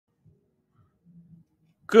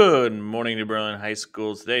Good morning, New Berlin High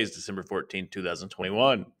School. Today is December 14th,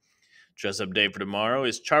 2021. Dress up day for tomorrow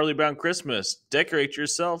is Charlie Brown Christmas. Decorate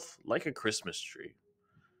yourself like a Christmas tree.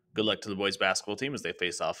 Good luck to the boys basketball team as they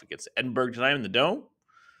face off against Edinburgh tonight in the Dome.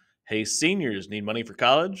 Hey, seniors, need money for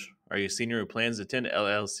college? Are you a senior who plans to attend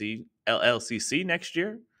LLCC next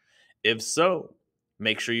year? If so,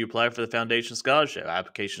 make sure you apply for the Foundation Scholarship.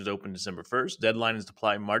 Application is open December 1st. Deadline is to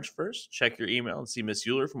apply March 1st. Check your email and see Miss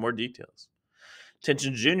Euler for more details.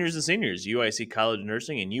 Attention juniors and seniors, UIC College of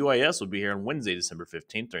Nursing and UIS will be here on Wednesday, December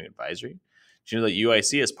 15th during advisory. Did you know that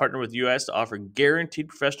UIC has partnered with UIS to offer guaranteed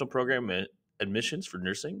professional program admissions for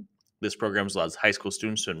nursing? This program allows high school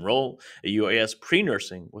students to enroll at UIS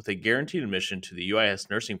pre-nursing with a guaranteed admission to the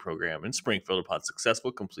UIS nursing program in Springfield upon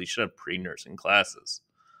successful completion of pre-nursing classes.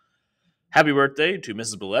 Happy birthday to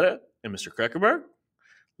Mrs. Belletta and Mr. Kreckerberg.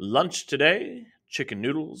 Lunch today, chicken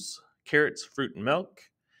noodles, carrots, fruit, and milk.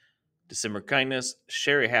 December kindness,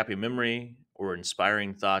 share a happy memory or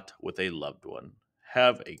inspiring thought with a loved one.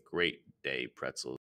 Have a great day, pretzels.